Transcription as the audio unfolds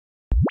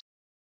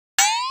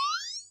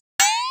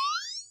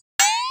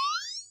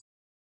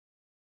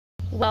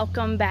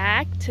Welcome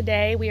back.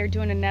 Today we are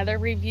doing another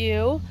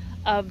review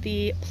of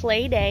the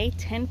Playday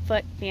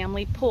 10-foot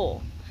family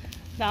pool.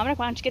 Dominic,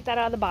 why don't you get that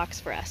out of the box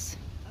for us?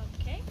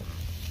 Okay.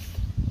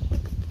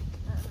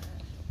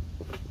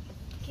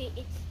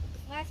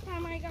 Last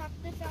time I got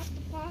this out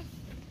the box,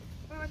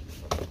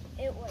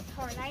 it was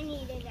hard. I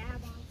needed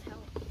Avon's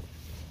help.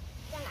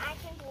 Then I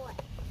can what?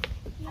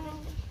 No,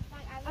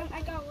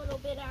 I got a little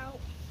bit out.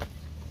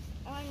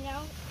 I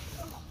know.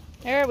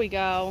 There we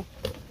go.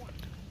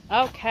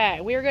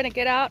 Okay, we're going to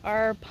get out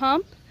our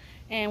pump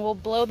and we'll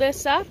blow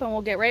this up and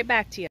we'll get right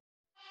back to you.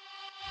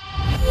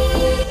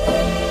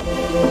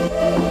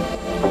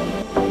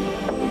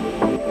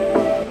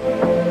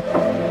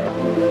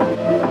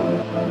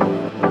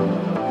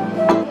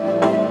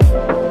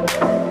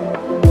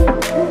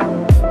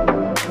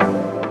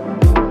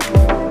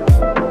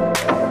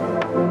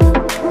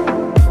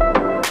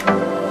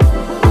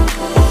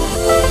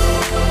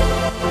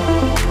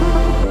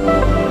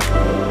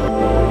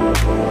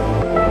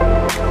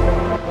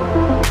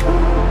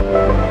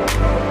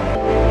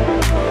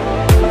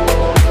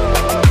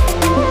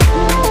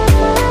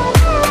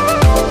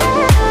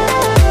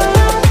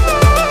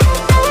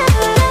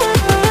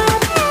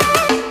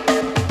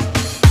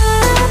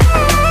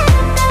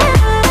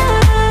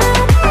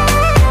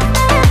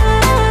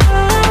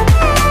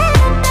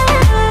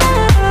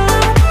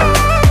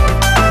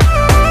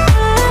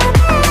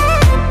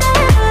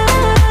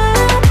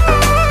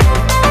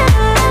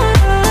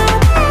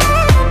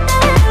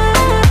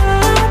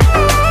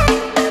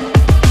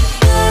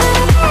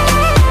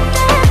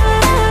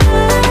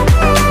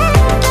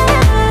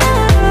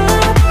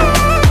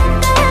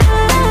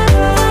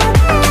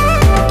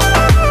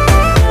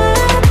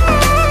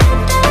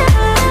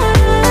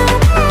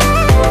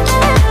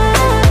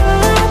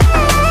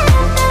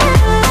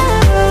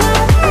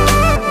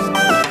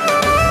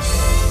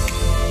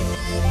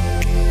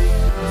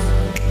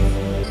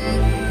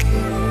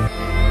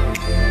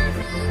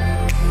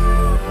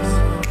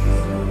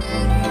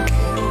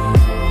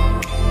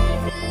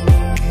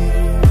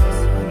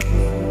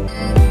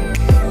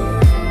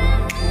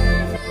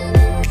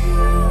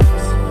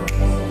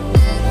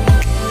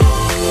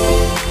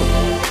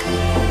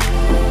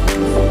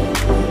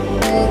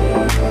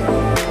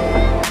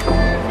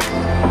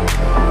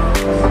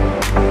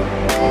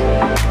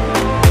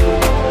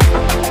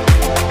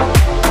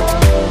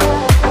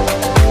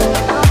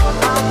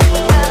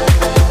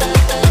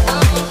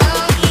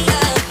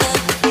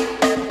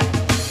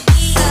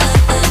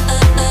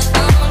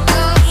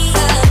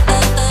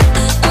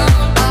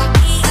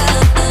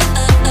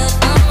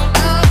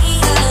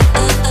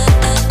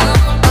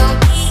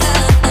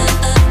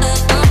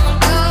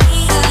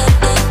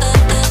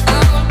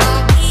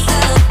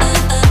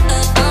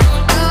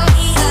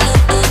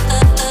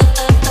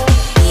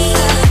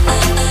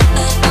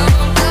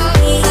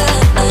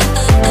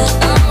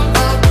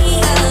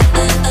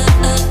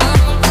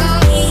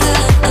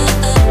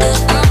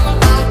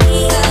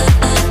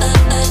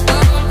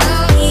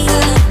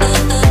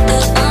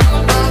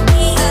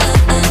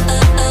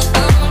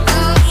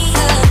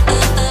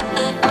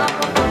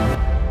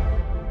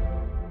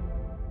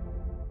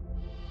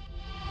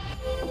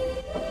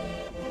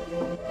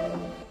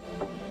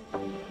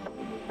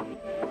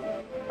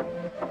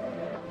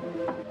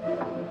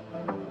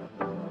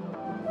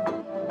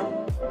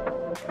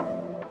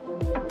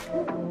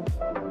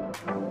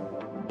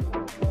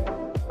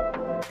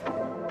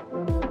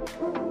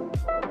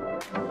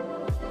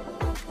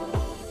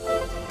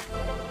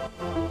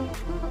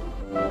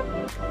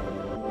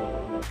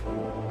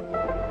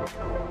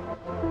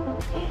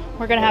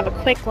 We're going to have a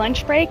quick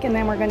lunch break and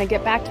then we're going to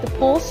get back to the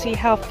pool, see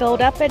how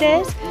filled up it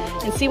is,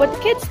 and see what the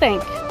kids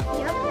think. Yep.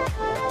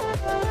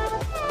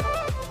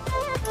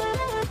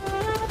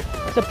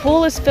 The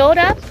pool is filled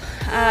up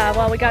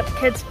while we got the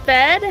kids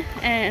fed,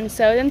 and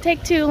so it didn't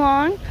take too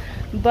long,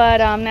 but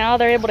now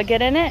they're able to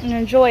get in it and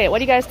enjoy it. What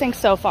do you guys think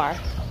so far?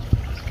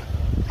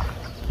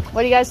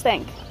 What do you guys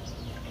think?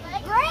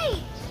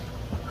 Great!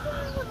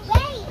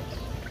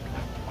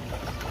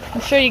 I'm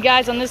sure you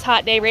guys on this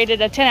hot day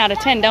rated a 10 out of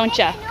 10, don't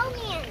you?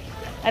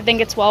 I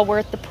think it's well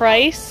worth the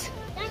price,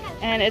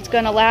 and it's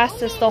going to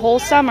last us the whole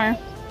summer.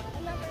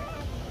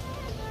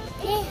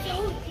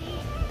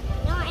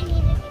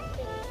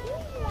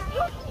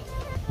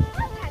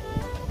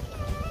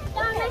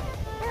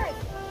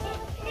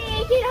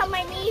 Get on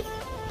my knees.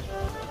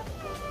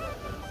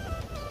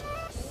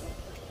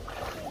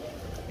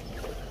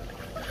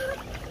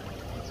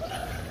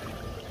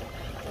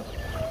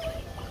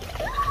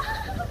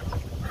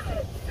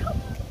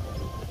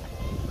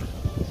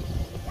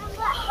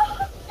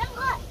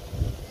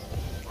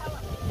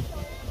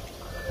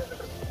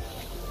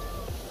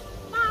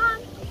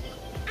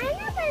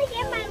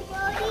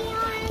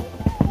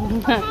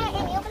 Okay, and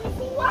you're going to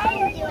see what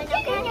I'm doing. I'm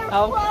going to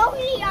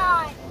floaty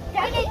on.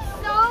 And it's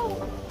so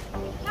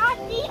not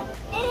deep,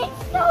 and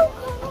it's so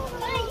cool.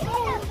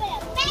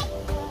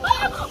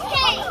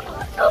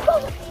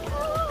 Okay.